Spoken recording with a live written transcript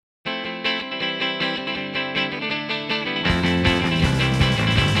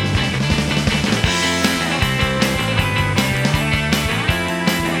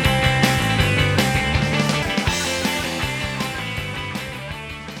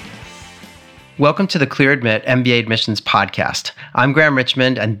Welcome to the Clear Admit MBA Admissions Podcast. I'm Graham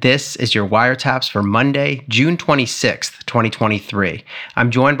Richmond, and this is your Wire Taps for Monday, June 26th, 2023. I'm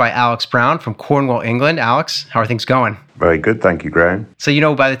joined by Alex Brown from Cornwall, England. Alex, how are things going? Very good, thank you, Graham.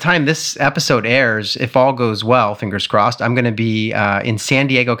 So, by the time this episode airs, if all goes well, fingers crossed, I'm going to be in San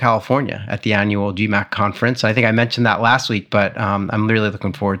Diego, California at the annual GMAC conference. I think I mentioned that last week, but I'm really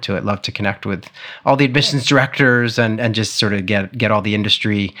looking forward to it. Love to connect with all the admissions directors and just sort of get all the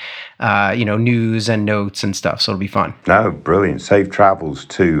industry, news and notes and stuff. So it'll be fun. No, brilliant. Safe travels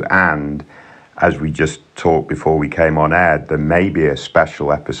too. And as we just talked before we came on air, there may be a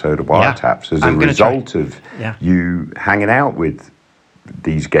special episode of Wire Taps as a result of you hanging out with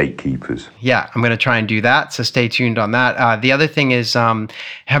these gatekeepers. Yeah, I'm going to try and do that. So stay tuned on that. The other thing is,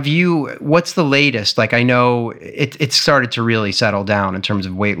 what's the latest? Like, I know it started to really settle down in terms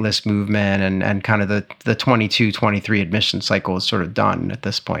of waitlist movement and kind of the 22-23 admission cycle is sort of done at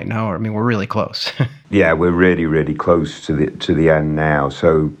this point. No, I mean, we're really close. Yeah, we're really, really close to the end now.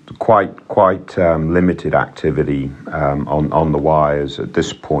 So quite limited activity on the wires at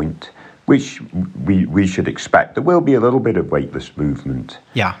this point, which we should expect. There will be a little bit of waitlist movement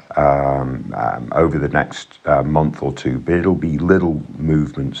over the next month or two, but it'll be little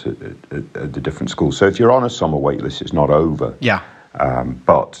movements at the different schools. So if you're on a summer waitlist, it's not over. Yeah.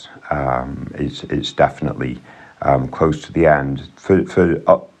 But it's definitely close to the end. For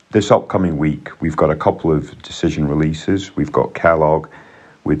this upcoming week, we've got a couple of decision releases. We've got Kellogg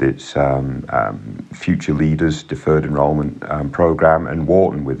with its Future Leaders Deferred Enrollment Program, and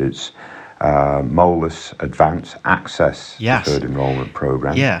Wharton with its MOLAS Advanced Access Deferred Enrollment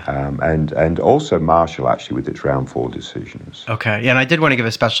Program. Yeah. And also Marshall, actually, with its Round 4 decisions. Okay. Yeah, and I did want to give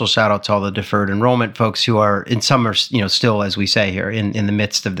a special shout out to all the deferred enrollment folks who are, in some are, still, as we say here, in the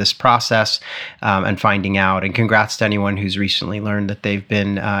midst of this process and finding out. And congrats to anyone who's recently learned that they've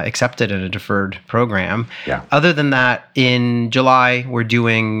been accepted in a deferred program. Yeah. Other than that, in July, we're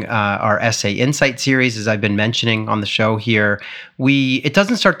doing our Essay Insight series, as I've been mentioning on the show here. It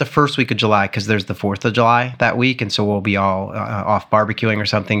doesn't start the first week of July because there's the 4th of July that week, and so we'll be all off barbecuing or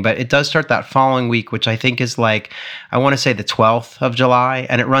something. But it does start that following week, which I think is I want to say the 12th of July,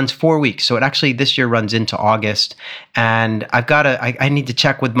 and it runs 4 weeks. So it actually this year runs into August. And I need to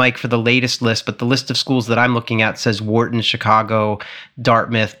check with Mike for the latest list, but the list of schools that I'm looking at says Wharton, Chicago,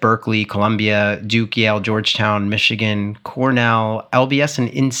 Dartmouth, Berkeley, Columbia, Duke, Yale, Georgetown, Michigan, Cornell, LBS and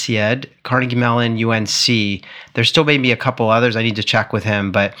INSEAD, Carnegie Mellon, UNC. There's still maybe a couple others. I need to check with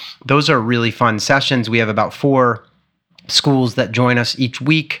him, but those are really fun sessions. We have about 4 schools that join us each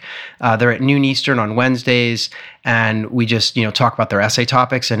week. They're at noon Eastern on Wednesdays, and we just talk about their essay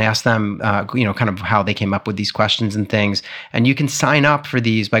topics and ask them kind of how they came up with these questions and things. And you can sign up for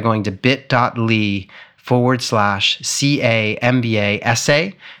these by going to bit.ly/CA MBA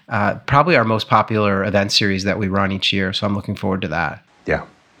essay. Probably our most popular event series that we run each year. So I'm looking forward to that. Yeah.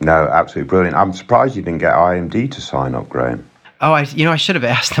 No, absolutely brilliant. I'm surprised you didn't get IMD to sign up, Graham. Oh, I should have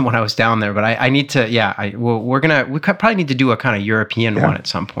asked them when I was down there, but I need to. Yeah, we probably need to do a kind of European one at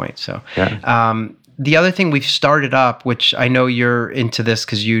some point. So, the other thing we've started up, which I know you're into this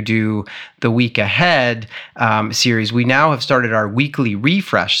because you do the Week Ahead series, we now have started our weekly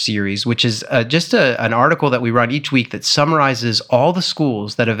refresh series, which is just an article that we run each week that summarizes all the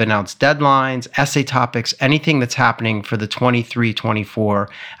schools that have announced deadlines, essay topics, anything that's happening for the 23-24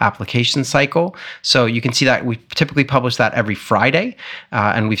 application cycle. So you can see that we typically publish that every Friday,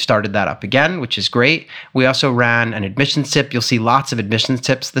 and we've started that up again, which is great. We also ran an admissions tip. You'll see lots of admissions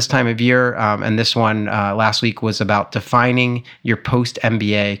tips this time of year, and this one last week was about defining your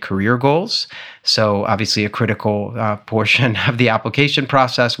post-MBA career goals. So obviously a critical portion of the application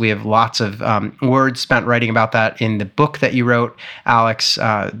process. We have lots of words spent writing about that in the book that you wrote, Alex,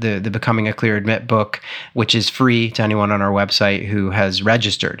 the Becoming a Clear Admit book, which is free to anyone on our website who has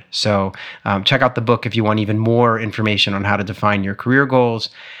registered. So check out the book if you want even more information on how to define your career goals.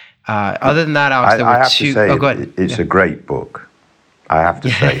 Other than that, Alex, there were two. To say, go ahead. It's a great book. I have to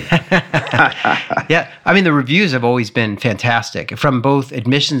say. Yeah, I mean, the reviews have always been fantastic from both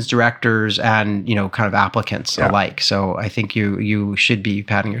admissions directors and, kind of applicants alike. So I think you should be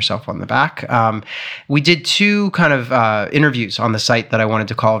patting yourself on the back. We did 2 kind of interviews on the site that I wanted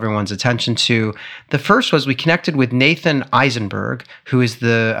to call everyone's attention to. The first was we connected with Nathan Eisenberg, who is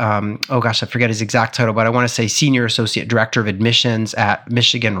the, I forget his exact title, but I want to say Senior Associate Director of Admissions at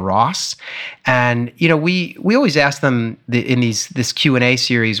Michigan Ross. And, we always ask them in this Q&A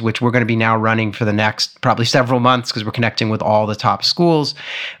series, which we're going to be now running for the next probably several months because we're connecting with all the top schools.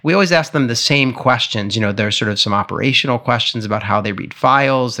 We always ask them the same questions. There's sort of some operational questions about how they read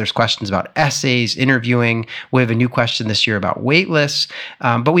files. There's questions about essays, interviewing. We have a new question this year about waitlists.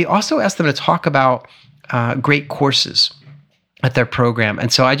 But we also ask them to talk about great courses at their program.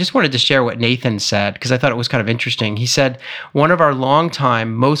 And so I just wanted to share what Nathan said, because I thought it was kind of interesting. He said, one of our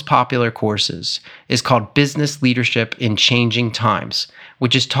longtime most popular courses is called Business Leadership in Changing Times,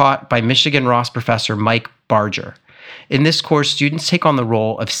 which is taught by Michigan Ross professor Mike Barger. In this course, students take on the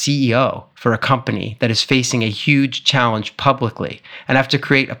role of CEO for a company that is facing a huge challenge publicly and have to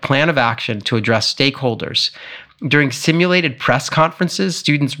create a plan of action to address stakeholders. During simulated press conferences,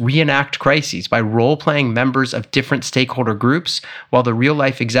 students reenact crises by role-playing members of different stakeholder groups while the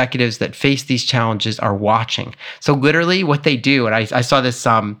real-life executives that face these challenges are watching. So literally what they do, and I saw this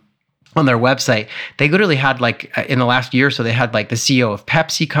on their website, they literally had in the last year or so, they had the CEO of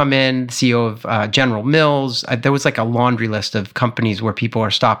Pepsi come in, the CEO of General Mills. There was a laundry list of companies where people are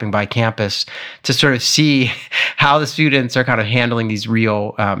stopping by campus to sort of see how the students are kind of handling these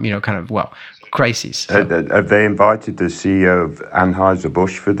real, crises. So. Have they invited the CEO of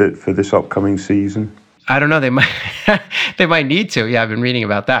Anheuser-Busch for this upcoming season? I don't know. They might need to. Yeah, I've been reading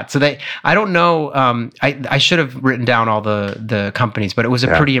about that. So I don't know. I should have written down all the companies, but it was a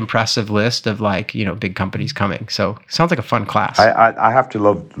pretty impressive list of big companies coming. So sounds like a fun class. I have to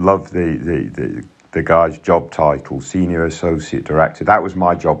love the guy's job title, Senior Associate Director. That was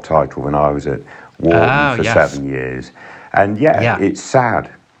my job title when I was at Wharton for 7 years. And it's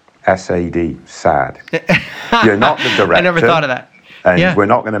SAD. SAD, sad. You're not the director. I never thought of that. And we're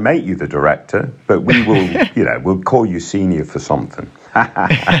not going to make you the director, but we will, we'll call you senior for something.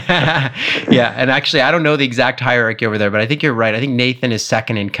 Yeah, and actually, I don't know the exact hierarchy over there, but I think you're right. I think Nathan is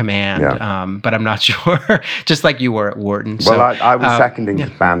second in command, but I'm not sure, just like you were at Wharton. Well, so, I was second in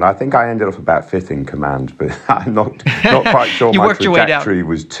command. I think I ended up about fifth in command, but I'm not quite sure my trajectory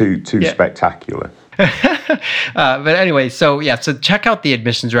was too spectacular. But anyway, so check out the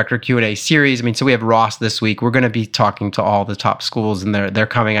admissions director Q&A series. So we have Ross this week. We're going to be talking to all the top schools, and they're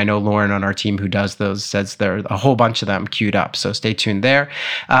coming. I know Lauren on our team who does those says there are a whole bunch of them queued up. So stay tuned there.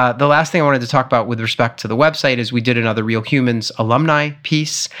 The last thing I wanted to talk about with respect to the website is we did another Real Humans alumni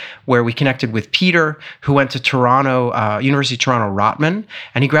piece where we connected with Peter, who went to Toronto, University of Toronto Rotman,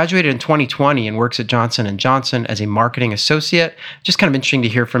 and he graduated in 2020 and works at Johnson & Johnson as a marketing associate. Just kind of interesting to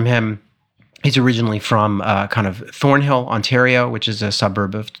hear from him. He's originally from kind of Thornhill, Ontario, which is a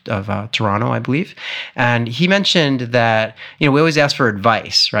suburb of Toronto, I believe. And he mentioned that, we always ask for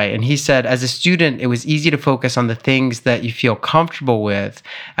advice, right? And he said, as a student, it was easy to focus on the things that you feel comfortable with.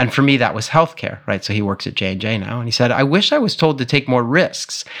 And for me, that was healthcare, right? So he works at J&J now. And he said, I wish I was told to take more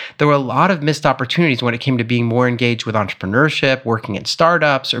risks. There were a lot of missed opportunities when it came to being more engaged with entrepreneurship, working in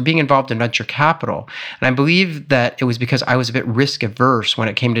startups, or being involved in venture capital. And I believe that it was because I was a bit risk averse when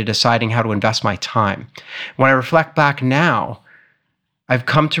it came to deciding how to invest my time. When I reflect back now, I've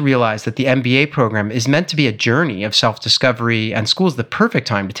come to realize that the MBA program is meant to be a journey of self-discovery, and school is the perfect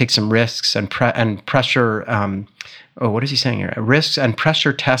time to take some risks and pressure. What is he saying here? Risks and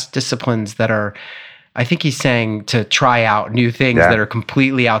pressure test disciplines that are, I think he's saying to try out new things that are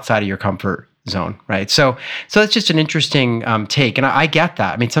completely outside of your comfort zone, right? So that's just an interesting take. And I get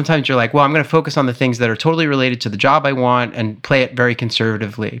that. Sometimes you're like, well, I'm going to focus on the things that are totally related to the job I want and play it very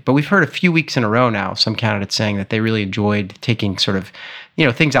conservatively. But we've heard a few weeks in a row now, some candidates saying that they really enjoyed taking sort of,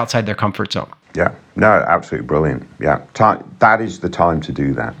 things outside their comfort zone. Yeah, no, absolutely brilliant. Yeah, that is the time to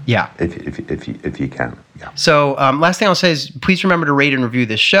do that. Yeah, if you can. Yeah. So last thing I'll say is please remember to rate and review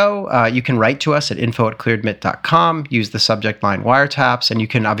this show. You can write to us at info@clearadmit.com. Use the subject line Wire Taps, and you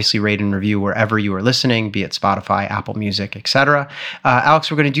can obviously rate and review wherever you are listening, be it Spotify, Apple Music, etc. Alex,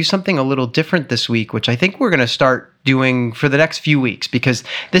 we're going to do something a little different this week, which I think we're going to start doing for the next few weeks, because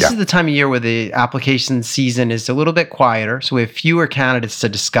this is the time of year where the application season is a little bit quieter. So we have fewer candidates to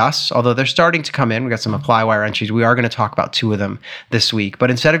discuss, although they're starting to come in. We got some apply wire entries. We are going to talk about 2 of them this week.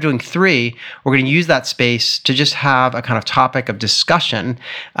 But instead of doing 3, we're going to use that space to just have a kind of topic of discussion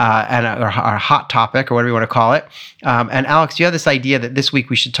or a hot topic, or whatever you want to call it. And Alex, you have this idea that this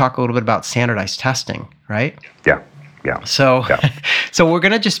week we should talk a little bit about standardized testing, right? Yeah. So we're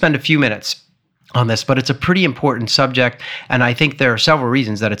going to just spend a few minutes on this, but it's a pretty important subject, and I think there are several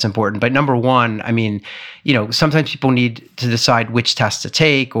reasons that it's important. But number one, sometimes people need to decide which test to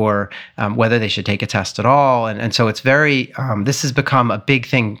take, or whether they should take a test at all, and so it's very. This has become a big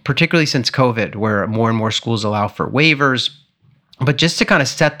thing, particularly since COVID, where more and more schools allow for waivers. But just to kind of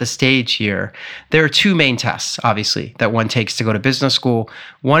set the stage here, there are two main tests, obviously, that one takes to go to business school.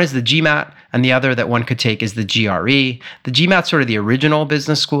 One is the GMAT, and the other that one could take is the GRE. The GMAT's sort of the original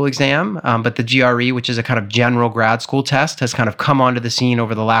business school exam, but the GRE, which is a kind of general grad school test, has kind of come onto the scene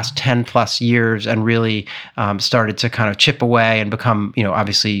over the last 10 plus years and really started to kind of chip away and become,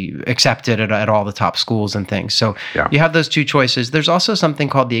 obviously accepted at all the top schools and things. So you have those two choices. There's also something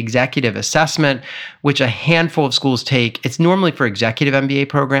called the executive assessment, which a handful of schools take. It's normally for executive MBA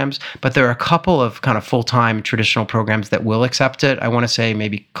programs, but there are a couple of kind of full-time traditional programs that will accept it. I want to say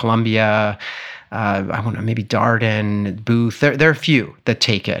maybe Columbia, maybe Darden, Booth. There are a few that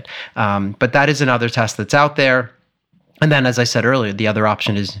take it, but that is another test that's out there. And then, as I said earlier, the other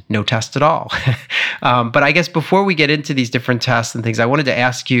option is no test at all. But I guess before we get into these different tests and things, I wanted to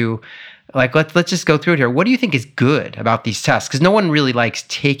ask you, let's just go through it here. What do you think is good about these tests? Because no one really likes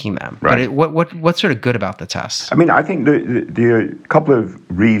taking them. Right. But what's sort of good about the tests? I mean, I think there are a couple of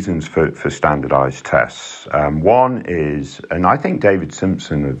reasons for standardized tests. One is, and I think David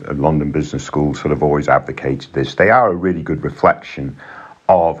Simpson of London Business School sort of always advocated this, they are a really good reflection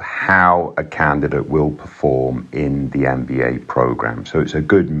of how a candidate will perform in the MBA program. So it's a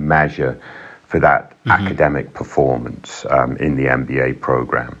good measure for that academic performance in the MBA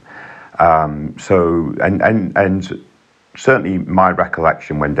program. So certainly my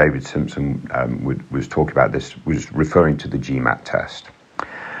recollection when David Simpson was talking about this was referring to the GMAT test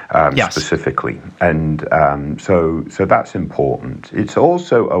specifically, and so that's important. It's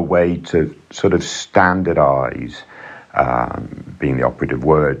also a way to sort of standardize, being the operative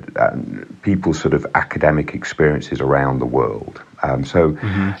word, people's sort of academic experiences around the world.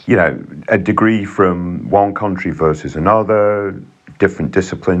 A degree from one country versus another, different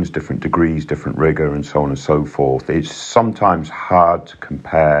disciplines, different degrees, different rigor, and so on and so forth. It's sometimes hard to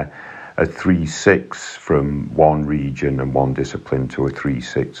compare a 3.6 from one region and one discipline to a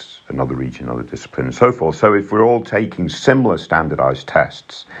 3.6, another region, another discipline, and so forth. So if we're all taking similar standardized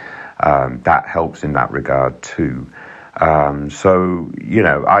tests, that helps in that regard too. I'm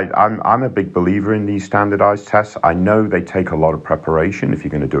a big believer in these standardized tests. I know they take a lot of preparation if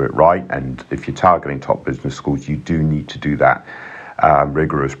you're going to do it right, and if you're targeting top business schools, you do need to do that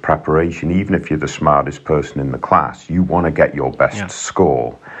rigorous preparation. Even if you're the smartest person in the class, you want to get your best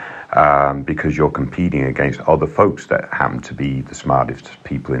score because you're competing against other folks that happen to be the smartest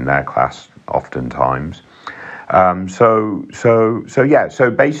people in their class oftentimes. So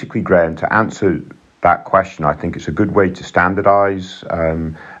basically, Graham, to answer that question, I think it's a good way to standardize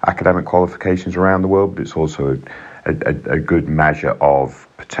academic qualifications around the world, but it's also a good measure of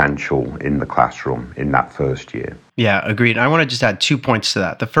potential in the classroom in that first year. Yeah, agreed. I want to just add 2 points to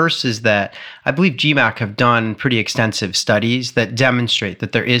that. The first is that I believe GMAC have done pretty extensive studies that demonstrate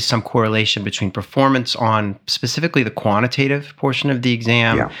that there is some correlation between performance on specifically the quantitative portion of the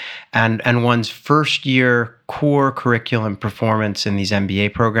exam and one's first year core curriculum performance in these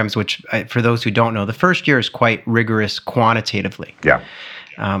MBA programs, which for those who don't know, the first year is quite rigorous quantitatively. Yeah.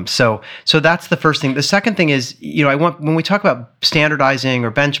 So that's the first thing. The second thing is, when we talk about standardizing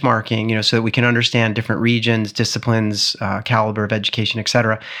or benchmarking, so that we can understand different regions, disciplines, caliber of education, et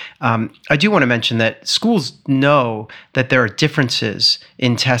cetera, I do want to mention that schools know that there are differences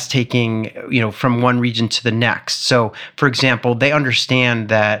in test taking, from one region to the next. So, for example, they understand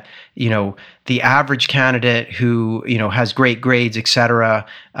that, the average candidate who, has great grades, et cetera,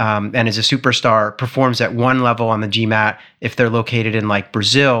 and is a superstar performs at one level on the GMAT if they're located in like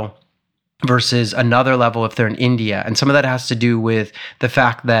Brazil versus another level if they're in India. And some of that has to do with the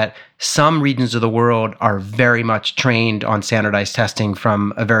fact that some regions of the world are very much trained on standardized testing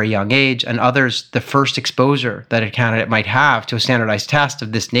from a very young age, and others, the first exposure that a candidate might have to a standardized test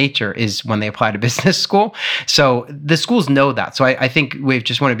of this nature is when they apply to business school. So the schools know that. So I think we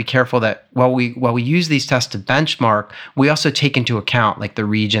just want to be careful that while we use these tests to benchmark, we also take into account like the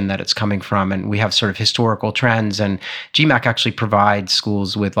region that it's coming from, and we have sort of historical trends. And GMAC actually provides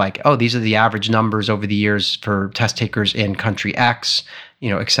schools with like, these are the average numbers over the years for test takers in country X,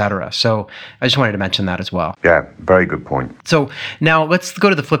 et cetera. So I just wanted to mention that as well. Yeah, very good point. So now let's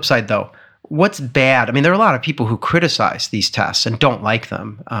go to the flip side though. What's bad? I mean, there are a lot of people who criticize these tests and don't like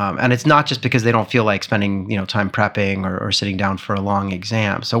them. And it's not just because they don't feel like spending, time prepping or sitting down for a long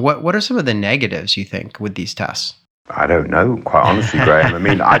exam. So what are some of the negatives you think with these tests? I don't know, quite honestly, Graham. I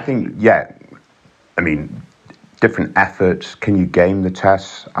mean, I think, different efforts. Can you game the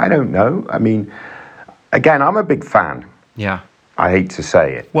tests? I don't know. I mean, again, I'm a big fan. Yeah. I hate to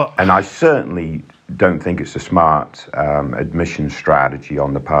say it. And I certainly don't think it's a smart admission strategy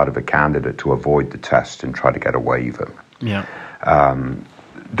on the part of a candidate to avoid the test and try to get a waiver. Yeah.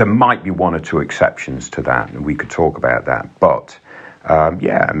 There might be one or two exceptions to that, and we could talk about that. But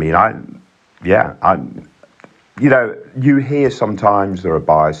You hear sometimes there are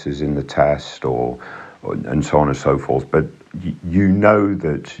biases in the test and so on and so forth, but you know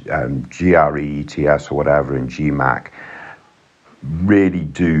that GRE, ETS, or whatever, and GMAC really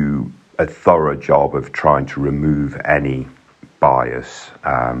do a thorough job of trying to remove any bias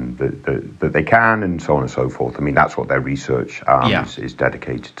that they can, and so on and so forth. I mean, that's what their research is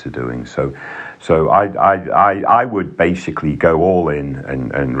dedicated to doing. So I would basically go all in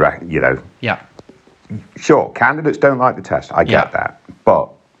and Sure, candidates don't like the test. I get that, but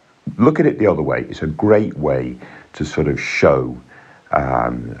look at it the other way. It's a great way to sort of show,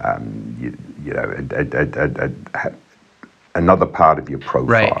 another part of your profile.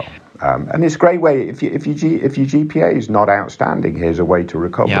 Right. And it's a great way, if your GPA is not outstanding, here's a way to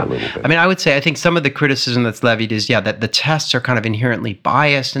recover a little bit. I mean, I think some of the criticism that's levied is, that the tests are kind of inherently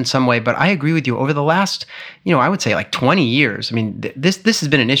biased in some way, but I agree with you. Over the last, I would say like 20 years, I mean, this has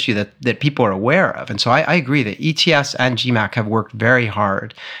been an issue that people are aware of. And so I agree that ETS and GMAC have worked very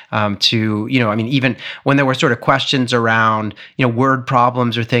hard to, even when there were sort of questions around, word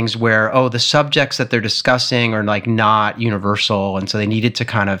problems or things where, the subjects that they're discussing are like not universal. And so they needed to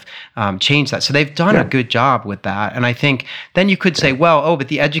kind of change that. So they've done a good job with that. And I think then you could say, but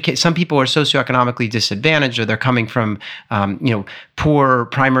some people are socioeconomically disadvantaged, or they're coming from, poor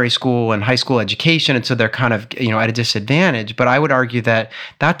primary school and high school education. And so they're kind of, at a disadvantage. But I would argue that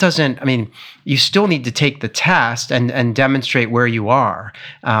doesn't, you still need to take the test and demonstrate where you are.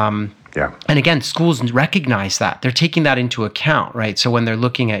 And again, schools recognize that. They're taking that into account, right? So when they're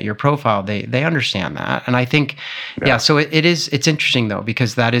looking at your profile, they understand that. And I think, so it's interesting though,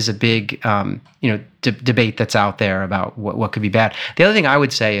 because that is a big, debate that's out there about what could be bad. The other thing I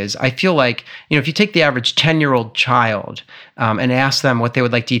would say is I feel like, if you take the average 10-year-old child and ask them what they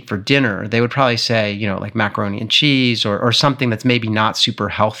would like to eat for dinner, they would probably say, like macaroni and cheese or something that's maybe not super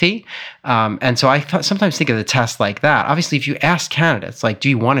healthy. And so I sometimes think of the test like that. Obviously, if you ask candidates, like, do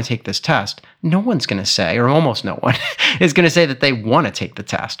you want to take this test? No one's going to say, or almost no one is going to say that they want to take the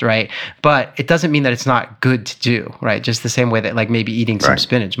test, right? But it doesn't mean that it's not good to do, right? Just the same way that like maybe eating some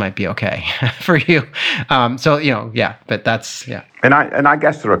spinach might be okay for you. But that's, And I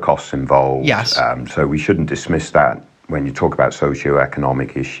guess there are costs involved. Yes. So we shouldn't dismiss that when you talk about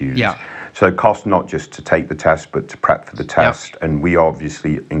socioeconomic issues. Yeah. So cost not just to take the test, but to prep for the test. Yep. And we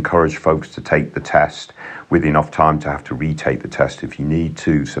obviously encourage folks to take the test with enough time to have to retake the test if you need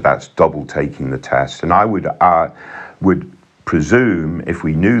to. So that's double taking the test. And I would presume, if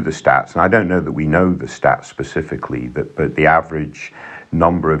we knew the stats, and I don't know that we know the stats specifically, but the average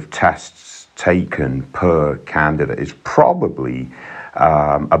number of tests taken per candidate is probably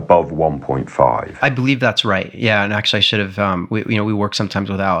above 1.5. I believe that's right. Yeah, and actually, I should have. We work sometimes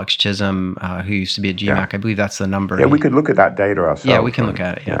with Alex Chisholm, who used to be at GMAC. Yeah. I believe that's the number. Yeah, we could look at that data ourselves. Yeah, we can look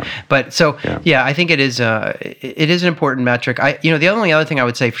at it. Yeah, but so I think it is an important metric. The only other thing I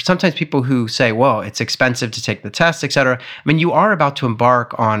would say for sometimes people who say, well, it's expensive to take the test, et cetera. I mean, you are about to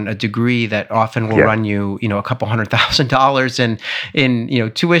embark on a degree that often will run you, a couple $100,000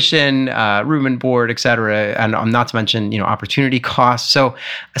 in tuition, room and board, et cetera, and not to mention opportunity costs. So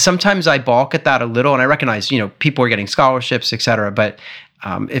sometimes I balk at that a little, and I recognize, people are getting scholarships, et cetera. But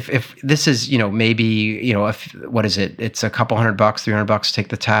if this is, maybe, what is it? It's a couple $100, $300 to take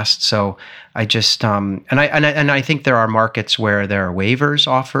the test. So I just, and I think there are markets where there are waivers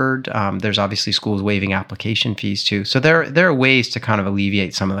offered. There's obviously schools waiving application fees too. So there are ways to kind of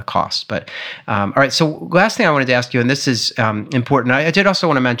alleviate some of the costs. But all right. So last thing I wanted to ask you, and this is important. I did also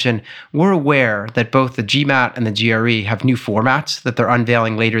want to mention, we're aware that both the GMAT and the GRE have new formats that they're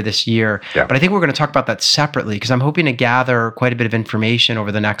unveiling later this year. Yeah. But I think we're going to talk about that separately because I'm hoping to gather quite a bit of information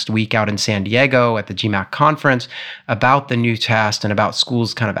over the next week out in San Diego at the GMAC conference about the new test and about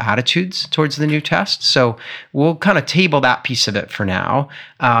schools' kind of attitudes towards the new test. So we'll kind of table that piece of it for now.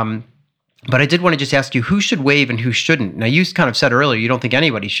 But I did want to just ask you, who should waive and who shouldn't? Now, you kind of said earlier you don't think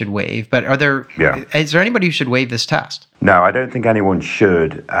anybody should waive, but is there anybody who should waive this test? No, I don't think anyone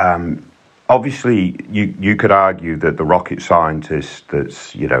should. Obviously, you could argue that the rocket scientist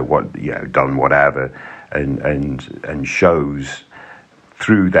that's done whatever and shows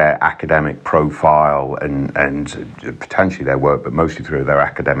through their academic profile and potentially their work, but mostly through their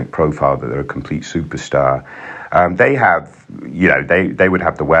academic profile, that they're a complete superstar. They have, they would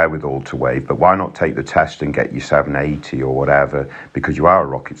have the wherewithal to waive, but why not take the test and get your 780 or whatever, because you are a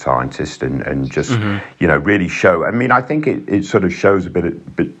rocket scientist and just, really show. I mean, I think it sort of shows a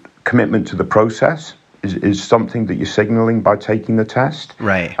bit commitment to the process is something that you're signaling by taking the test.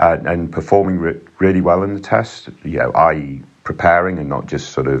 Right. And performing really well in the test, i.e., preparing and not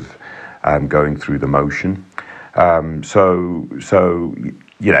just sort of going through the motion. So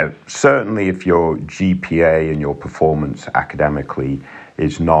certainly if your GPA and your performance academically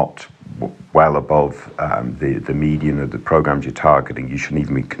is not well above the median of the programs you're targeting, you shouldn't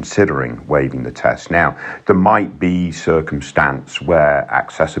even be considering waiving the test. Now, there might be circumstance where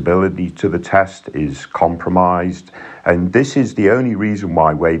accessibility to the test is compromised, and this is the only reason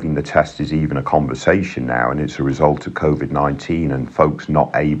why waiving the test is even a conversation now, and it's a result of COVID-19 and folks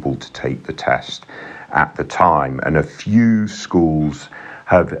not able to take the test at the time. And a few schools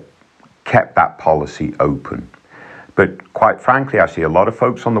have kept that policy open. But quite frankly, I see a lot of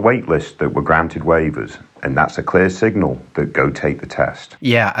folks on the wait list that were granted waivers, and that's a clear signal that go take the test.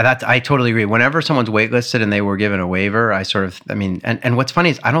 Yeah, I totally agree. Whenever someone's waitlisted and they were given a waiver, and what's funny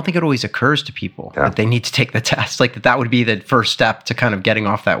is I don't think it always occurs to people that they need to take the test. Like that would be the first step to kind of getting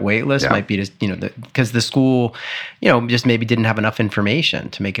off that wait list. Might be just, because the school, just maybe didn't have enough information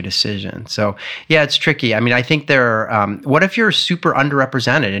to make a decision. So yeah, it's tricky. I mean, I think what if you're super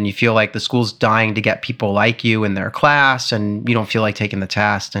underrepresented and you feel like the school's dying to get people like you in their class and you don't feel like taking the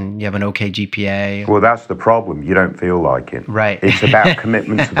test and you have an okay GPA? Well, that's the problem. You don't feel like it. Right. It's about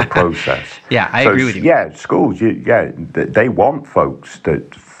commitment to the process. Yeah, I agree with you. Yeah, schools, they want folks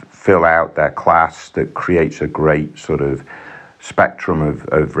that fill out their class, that creates a great sort of spectrum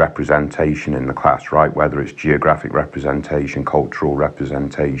of representation in the class, right? Whether it's geographic representation, cultural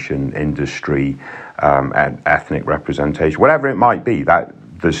representation, industry, and ethnic representation, whatever it might be, that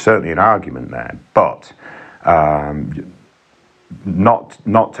there's certainly an argument there. But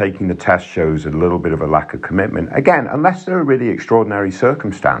not taking the test shows a little bit of a lack of commitment. Again, unless they're a really extraordinary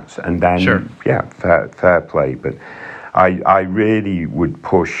circumstance, and then, fair play. But I really would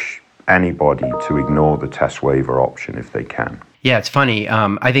push anybody to ignore the test waiver option if they can. Yeah, it's funny.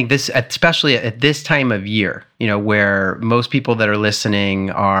 I think this, especially at this time of year, where most people that are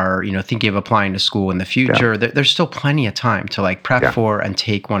listening are, thinking of applying to school in the future, there's still plenty of time to prep for and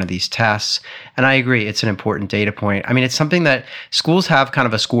take one of these tests. And I agree, it's an important data point. I mean, it's something that schools have kind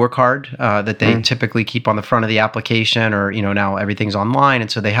of a scorecard that they typically keep on the front of the application, or, now everything's online. And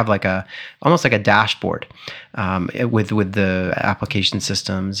so they have almost like a dashboard with the application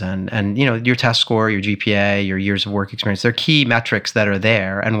systems and your test score, your GPA, your years of work experience. They're key metrics that are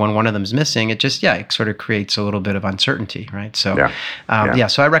there. And when one of them's missing, it just, it sort of creates a little bit of uncertainty, right? So,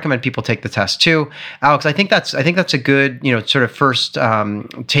 so I recommend people take the test too. Alex, I think that's a good, sort of first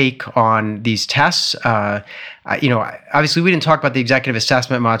take on these tests. Obviously we didn't talk about the executive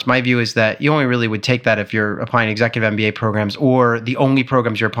assessment much. My view is that you only really would take that if you're applying executive MBA programs, or the only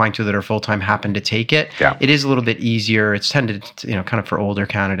programs you're applying to that are full-time happen to take it. Yeah. It is a little bit easier. It's tended, kind of for older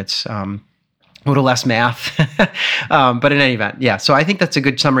candidates, a little less math, but in any event, so I think that's a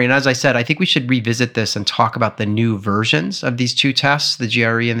good summary. And as I said, I think we should revisit this and talk about the new versions of these two tests, the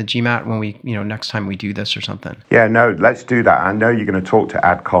GRE and the GMAT, when we, next time we do this or something. Yeah, no, let's do that. I know you're going to talk to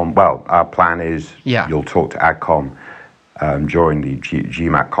AdCom. Well, our plan is you'll talk to AdCom during the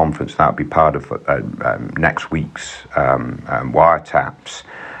GMAT conference. That'll be part of next week's Wire Taps,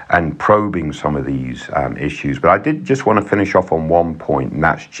 and probing some of these issues. But I did just want to finish off on one point, and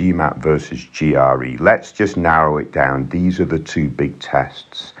that's GMAT versus GRE. Let's just narrow it down. These are the two big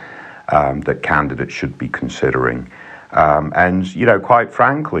tests that candidates should be considering. And, quite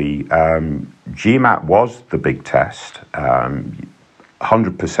frankly, GMAT was the big test,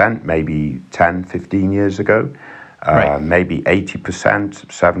 100% maybe 10, 15 years ago, maybe 80%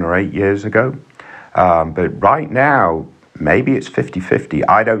 7 or 8 years ago. But right now, maybe it's 50-50.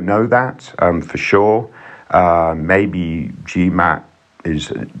 I don't know that for sure. Maybe GMAT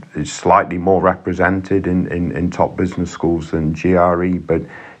is slightly more represented in top business schools than GRE, but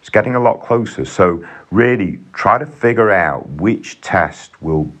it's getting a lot closer. So really try to figure out which test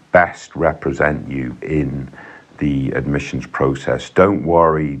will best represent you in the admissions process. Don't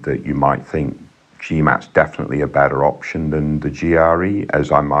worry that you might think GMAT's definitely a better option than the GRE,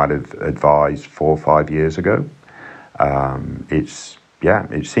 as I might have advised 4 or 5 years ago.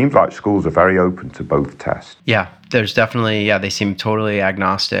 It seems like schools are very open to both tests. Yeah, there's definitely, they seem totally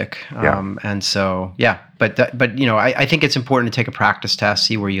agnostic. And so, but I think it's important to take a practice test,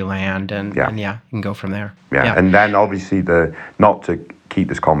 see where you land, and you can go from there. Yeah. And then obviously not to keep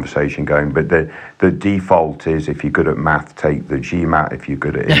this conversation going, but the default is if you're good at math, take the GMAT. If you're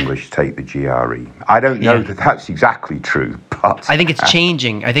good at English, take the GRE. I don't know that that's exactly true, but I think it's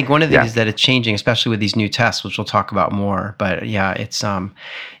changing. I think one of the things is that it's changing, especially with these new tests, which we'll talk about more. But it's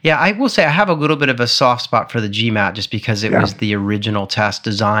I will say I have a little bit of a soft spot for the GMAT just because it was the original test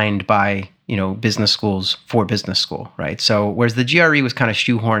designed by business schools for business school, right? So whereas the GRE was kind of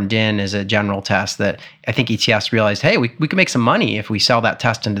shoehorned in as a general test that I think ETS realized, hey, we can make some money if we sell that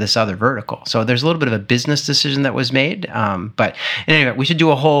test into this other vertical. So there's a little bit of a business decision that was made. But anyway, we should do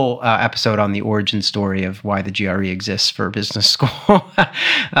a whole episode on the origin story of why the GRE exists for business school. All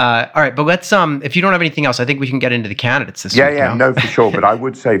right, but let's, if you don't have anything else, I think we can get into the candidates this week. Yeah, no, for sure. But I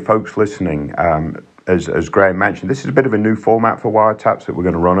would say, folks listening, as Graham mentioned, this is a bit of a new format for Wire Taps that we're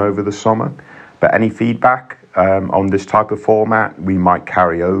going to run over the summer. But any feedback on this type of format, we might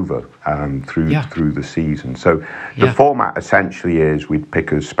carry over through the season. So the format essentially is we'd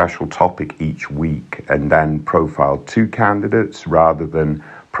pick a special topic each week and then profile 2 candidates rather than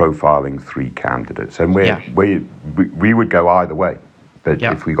profiling 3 candidates. And we would go either way. But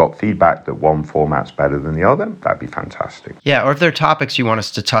if we got feedback that one format's better than the other, that'd be fantastic. Yeah, or if there are topics you want us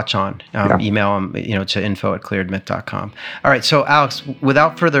to touch on, email them to info@clearedmit.com. All right, so Alex,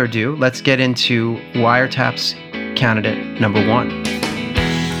 without further ado, let's get into Wire Taps candidate number 1.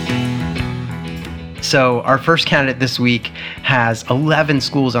 So our first candidate this week has 11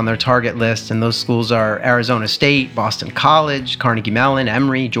 schools on their target list, and those schools are Arizona State, Boston College, Carnegie Mellon,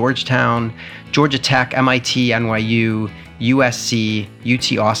 Emory, Georgetown, Georgia Tech, MIT, NYU, USC,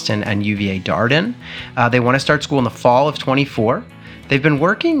 UT Austin, and UVA Darden. They want to start school in the fall of 24. They've been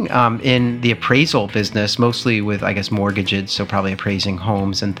working in the appraisal business, mostly with, I guess, mortgages, so probably appraising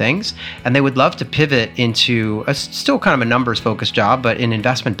homes and things. And they would love to pivot into still kind of a numbers-focused job, but in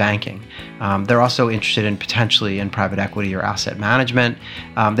investment banking. They're also interested in potentially in private equity or asset management.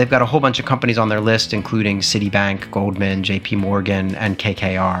 They've got a whole bunch of companies on their list, including Citibank, Goldman, JP Morgan, and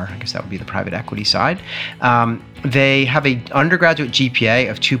KKR. I guess that would be the private equity side. They have an undergraduate GPA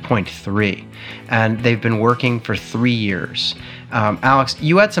of 2.3, and they've been working for 3 years. Alex,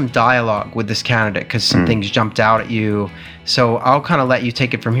 you had some dialogue with this candidate because some things jumped out at you. So I'll kind of let you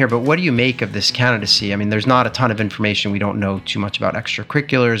take it from here. But what do you make of this candidacy? I mean, there's not a ton of information. We don't know too much about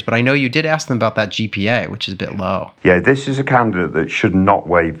extracurriculars, but I know you did ask them about that GPA, which is a bit low. Yeah, this is a candidate that should not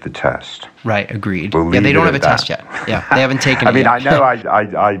waive the test. Right, agreed. They don't have a test yet. Yeah, they haven't taken it yet. I know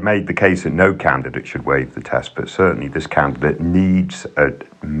I made the case that no candidate should waive the test, but certainly this candidate needs a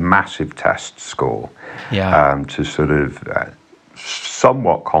massive test score to sort of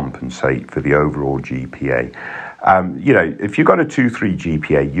somewhat compensate for the overall GPA. If you've got a 2.3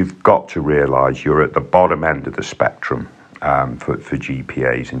 GPA, you've got to realize you're at the bottom end of the spectrum for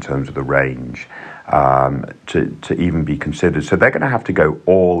GPAs in terms of the range to even be considered. So they're going to have to go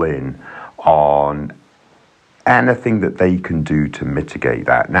all in on anything that they can do to mitigate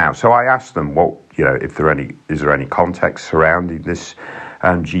that. Now, so I asked them is there any context surrounding this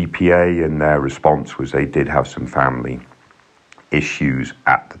GPA, and their response was they did have some family issues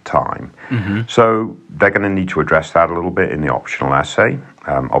at the time. Mm-hmm. So they're going to need to address that a little bit in the optional essay.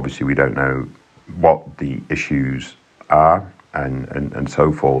 Obviously, we don't know what the issues are and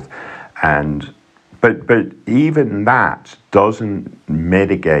so forth. But even that doesn't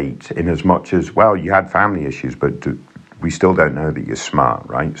mitigate in as much as, well, you had family issues, but we still don't know that you're smart,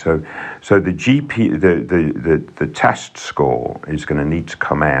 right? So the the test score is going to need to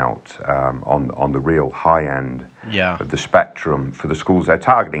come out on the real high end of the spectrum for the schools they're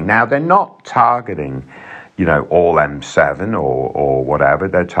targeting. Now, they're not targeting, all M7 or whatever.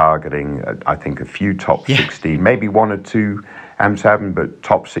 They're targeting, I think, a few top 16, maybe 1 or 2 M7, but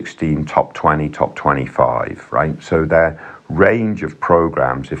top 16, top 20, top 25, right? So their range of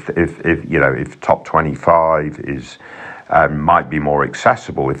programs, if top 25 is might be more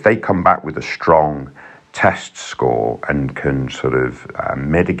accessible, if they come back with a strong test score and can sort of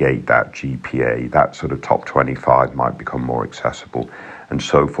mitigate that GPA, that sort of top 25 might become more accessible and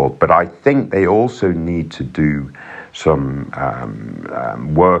so forth. But I think they also need to do some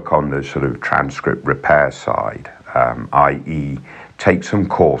work on the sort of transcript repair side, i.e. take some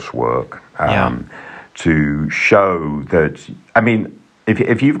coursework to show that,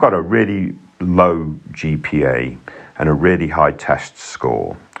 if you've got a really low GPA and a really high test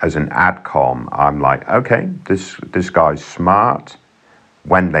score, as an AdCom, I'm like, okay, this guy's smart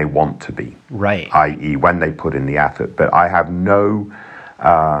when they want to be, right? I.e., when they put in the effort. But I have no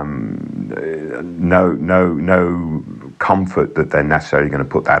comfort that they're necessarily going to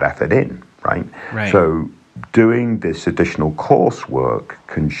put that effort in, right? So doing this additional coursework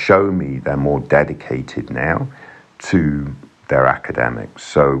can show me they're more dedicated now to their academics.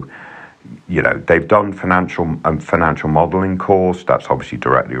 So, they've done financial modeling course. That's obviously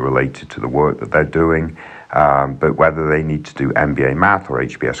directly related to the work that they're doing. But whether they need to do MBA Math or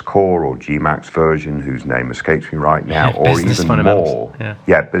HBS Core or GMAX version, whose name escapes me right now, or even more,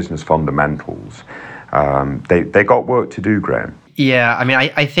 business fundamentals. They got work to do, Graham. Yeah, I mean,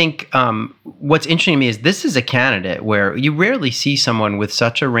 I think what's interesting to me is this is a candidate where you rarely see someone with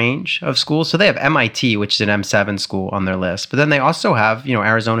such a range of schools. So they have MIT, which is an M7 school on their list, but then they also have,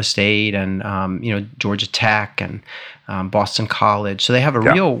 Arizona State and, Georgia Tech and Boston College. So they have a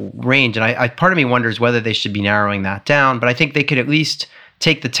real range. And I part of me wonders whether they should be narrowing that down, but I think they could at least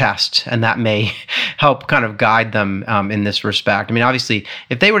take the test, and that may help kind of guide them in this respect. I mean, obviously,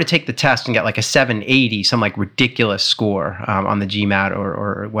 if they were to take the test and get like a 780, some like ridiculous score on the GMAT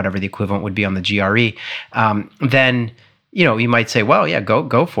or whatever the equivalent would be on the GRE, then you might say, well, yeah,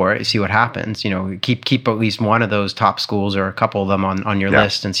 go for it, see what happens. Keep at least one of those top schools or a couple of them on your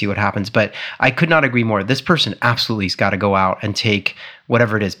list and see what happens. But I could not agree more. This person absolutely has got to go out and take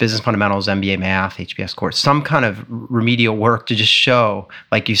whatever it is, business fundamentals, MBA math, HBS course, some kind of remedial work to just show,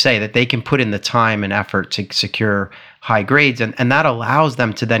 like you say, that they can put in the time and effort to secure high grades. And that allows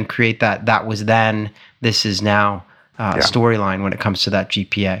them to then create that was then, this is now storyline when it comes to that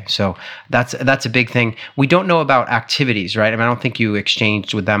GPA. So that's a big thing. We don't know about activities, right? I mean, I don't think you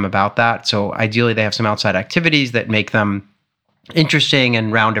exchanged with them about that. So ideally they have some outside activities that make them interesting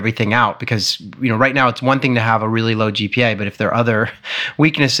and round everything out, because right now it's one thing to have a really low GPA, but if there are other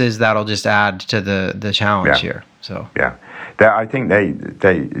weaknesses, that'll just add to the challenge here. So I think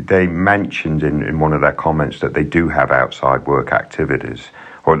they mentioned in one of their comments that they do have outside work activities,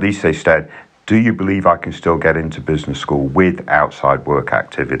 or at least they said, do you believe I can still get into business school with outside work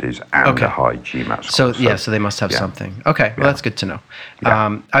activities and a high GMAT score? So they must have something. Okay, well, that's good to know.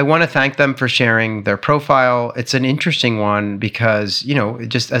 I want to thank them for sharing their profile. It's an interesting one because,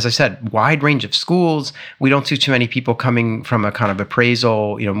 just as I said, wide range of schools. We don't see too many people coming from a kind of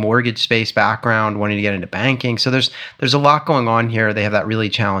appraisal, mortgage space background, wanting to get into banking. So there's a lot going on here. They have that really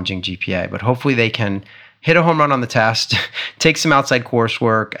challenging GPA, but hopefully they can hit a home run on the test, take some outside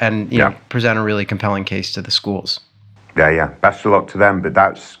coursework, and present a really compelling case to the schools. Yeah. Best of luck to them, but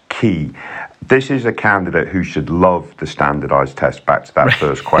that's key. This is a candidate who should love the standardized test, back to that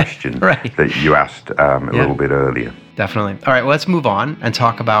first question that you asked a little bit earlier. Definitely. All right, well, let's move on and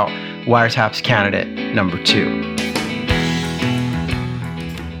talk about Wire Taps candidate number 2.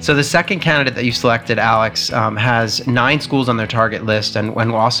 So the second candidate that you selected, Alex, has 9 schools on their target list and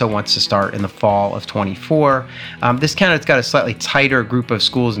also wants to start in the fall of 24. This candidate's got a slightly tighter group of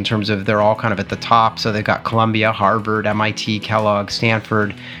schools in terms of they're all kind of at the top. So they've got Columbia, Harvard, MIT, Kellogg,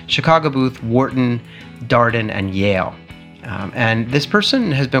 Stanford, Chicago Booth, Wharton, Darden, and Yale. And this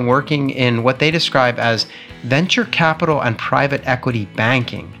person has been working in what they describe as venture capital and private equity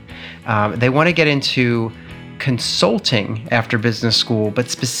banking. They want to get into consulting after business school, but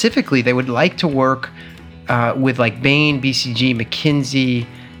specifically they would like to work with like Bain, BCG, McKinsey,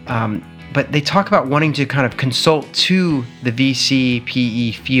 but they talk about wanting to kind of consult to the VC,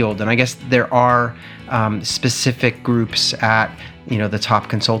 PE field. And I guess there are specific groups at the top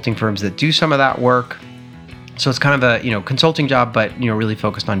consulting firms that do some of that work. So it's kind of a consulting job, but really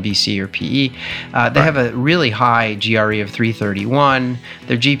focused on VC or PE. They have a really high GRE of 331.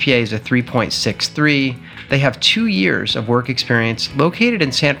 Their GPA is a 3.63. They have 2 years of work experience, located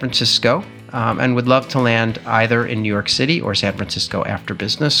in San Francisco, and would love to land either in New York City or San Francisco after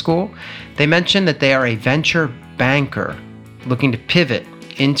business school. They mentioned that they are a venture banker looking to pivot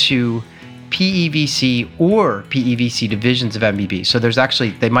into PEVC or PEVC divisions of MBB. So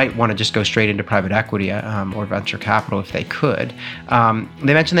they might want to just go straight into private equity or venture capital if they could.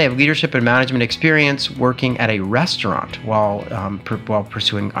 They mentioned they have leadership and management experience working at a restaurant while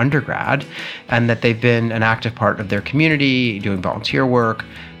pursuing undergrad, and that they've been an active part of their community, doing volunteer work.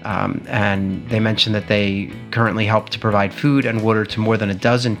 And they mentioned that they currently help to provide food and water to more than a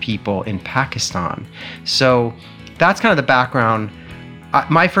dozen people in Pakistan. So that's kind of the background.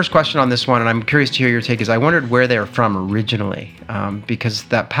 My first question on this one, and I'm curious to hear your take, is I wondered where they were from originally, because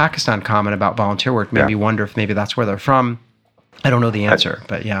that Pakistan comment about volunteer work made me wonder if maybe that's where they're from. I don't know the answer,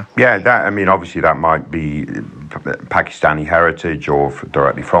 but yeah. Yeah, obviously that might be Pakistani heritage or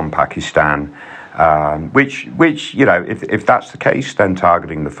directly from Pakistan, which if that's the case, then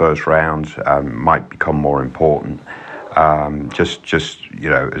targeting the first round might become more important, just as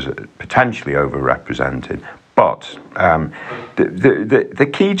potentially overrepresented. But the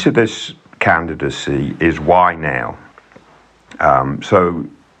key to this candidacy is why now. So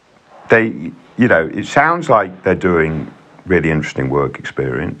they, it sounds like they're doing really interesting work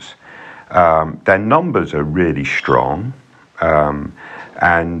experience. Their numbers are really strong,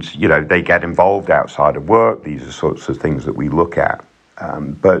 and they get involved outside of work. These are sorts of things that we look at.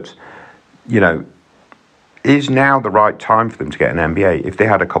 But is now the right time for them to get an MBA? If they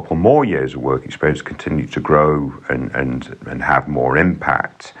had a couple more years of work experience, continue to grow and have more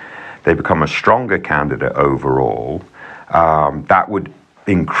impact, they become a stronger candidate overall. that would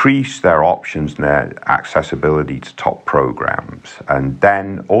increase their options and their accessibility to top programs. And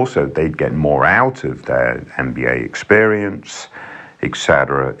then also they'd get more out of their MBA experience,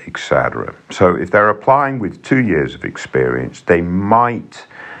 etc., etc. So if they're applying with 2 years of experience, they might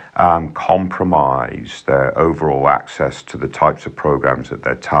compromise their overall access to the types of programs that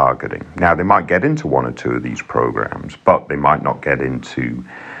they're targeting. Now, they might get into 1 or 2 of these programs, but they might not get into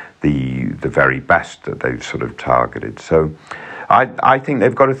the very best that they've sort of targeted. So I think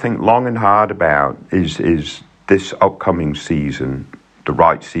they've got to think long and hard about, is this upcoming season the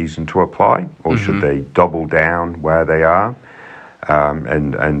right season to apply, or should they double down where they are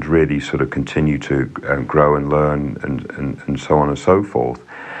and really sort of continue to grow and learn and so on and so forth.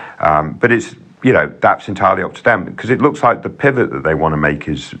 But it's, that's entirely up to them, because it looks like the pivot that they want to make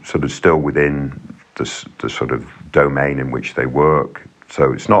is sort of still within the sort of domain in which they work.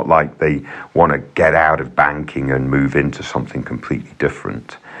 So it's not like they want to get out of banking and move into something completely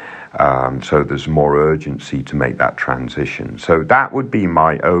different. So there's more urgency to make that transition. So that would be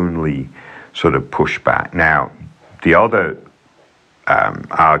my only sort of pushback. Now, the other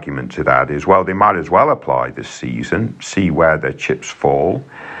argument to that is, well, they might as well apply this season, see where their chips fall.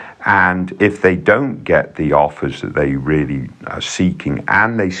 And if they don't get the offers that they really are seeking,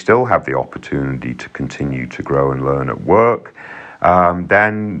 and they still have the opportunity to continue to grow and learn at work,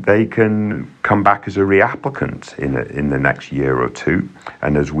 then they can come back as a reapplicant in the next year or 2.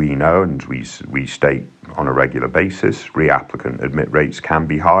 And as we know, and we state on a regular basis, reapplicant admit rates can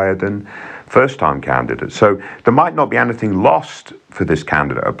be higher than first-time candidates. So there might not be anything lost for this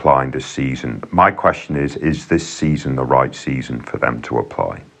candidate applying this season. My question is this season the right season for them to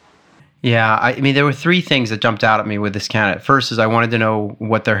apply? Yeah, I mean, there were 3 things that jumped out at me with this candidate. First is I wanted to know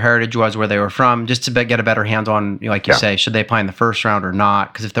what their heritage was, where they were from, just to get a better handle on, like you say, should they apply in the first round or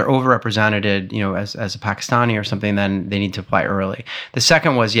not? Because if they're overrepresented, as a Pakistani or something, then they need to apply early. The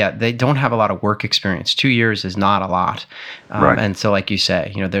second was, they don't have a lot of work experience. 2 years is not a lot. Right. And so, like you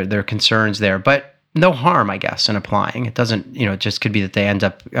say, there are concerns there. But no harm, I guess, in applying. It doesn't, it just could be that they end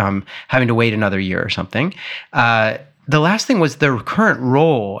up having to wait another year or something. The last thing was their current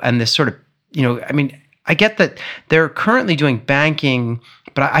role and this sort of, I get that they're currently doing banking,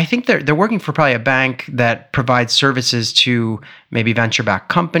 but I think they're working for probably a bank that provides services to maybe venture-backed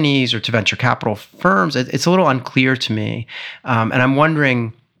companies or to venture capital firms. It's a little unclear to me. And I'm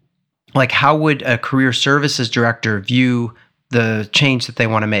wondering, how would a career services director view the change that they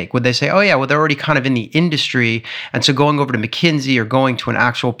want to make? Would they say, oh yeah, well, they're already kind of in the industry, and so going over to McKinsey or going to an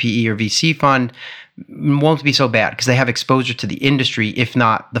actual PE or VC fund won't be so bad because they have exposure to the industry, if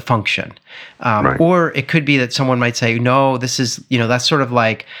not the function. Right. Or it could be that someone might say, no, this is, that's sort of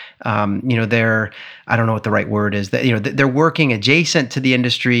like, they're, I don't know what the right word is, that, they're working adjacent to the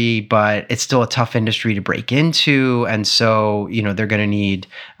industry, but it's still a tough industry to break into. And so, they're going to need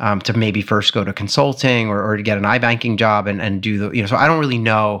to maybe first go to consulting or to get an iBanking job and do the, so I don't really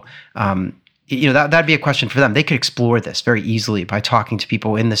know. That'd be a question for them. They could explore this very easily by talking to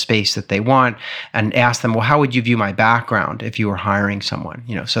people in the space that they want and ask them, well, how would you view my background if you were hiring someone?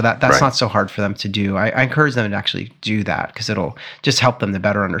 So that's right. Not so hard for them to do. I encourage them to actually do that because it'll just help them to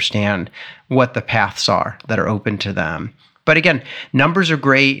better understand what the paths are that are open to them. But again, numbers are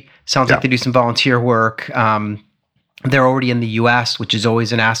great. Sounds like they do some volunteer work. They're already in the U.S., which is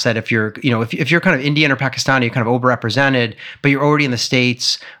always an asset. If you're, if you're kind of Indian or Pakistani, you're kind of overrepresented, but you're already in the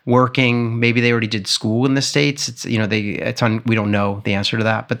States working. Maybe they already did school in the States. It's, we don't know the answer to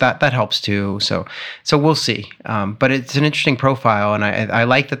that, but that helps too. So we'll see. But it's an interesting profile, and I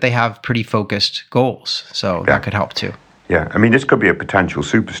like that they have pretty focused goals. So that could help too. Yeah, I mean, this could be a potential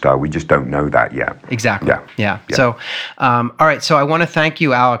superstar. We just don't know that yet. Exactly. Yeah. So, all right. So I want to thank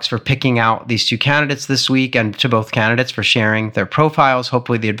you, Alex, for picking out these 2 candidates this week, and to both candidates for sharing their profiles.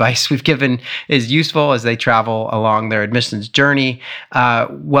 Hopefully the advice we've given is useful as they travel along their admissions journey.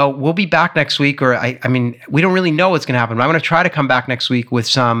 Well, we'll be back next week, or I mean, we don't really know what's going to happen, but I'm going to try to come back next week with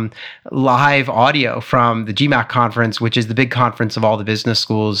some live audio from the GMAC conference, which is the big conference of all the business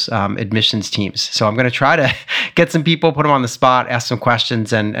schools admissions teams. So I'm going to try to get some people, put them on the spot, ask some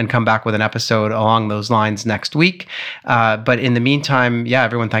questions, and come back with an episode along those lines next week. But in the meantime,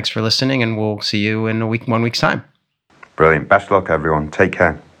 everyone, thanks for listening, and we'll see you in 1 week's time. Brilliant. Best luck, everyone. Take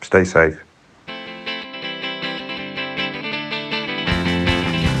care. Stay safe.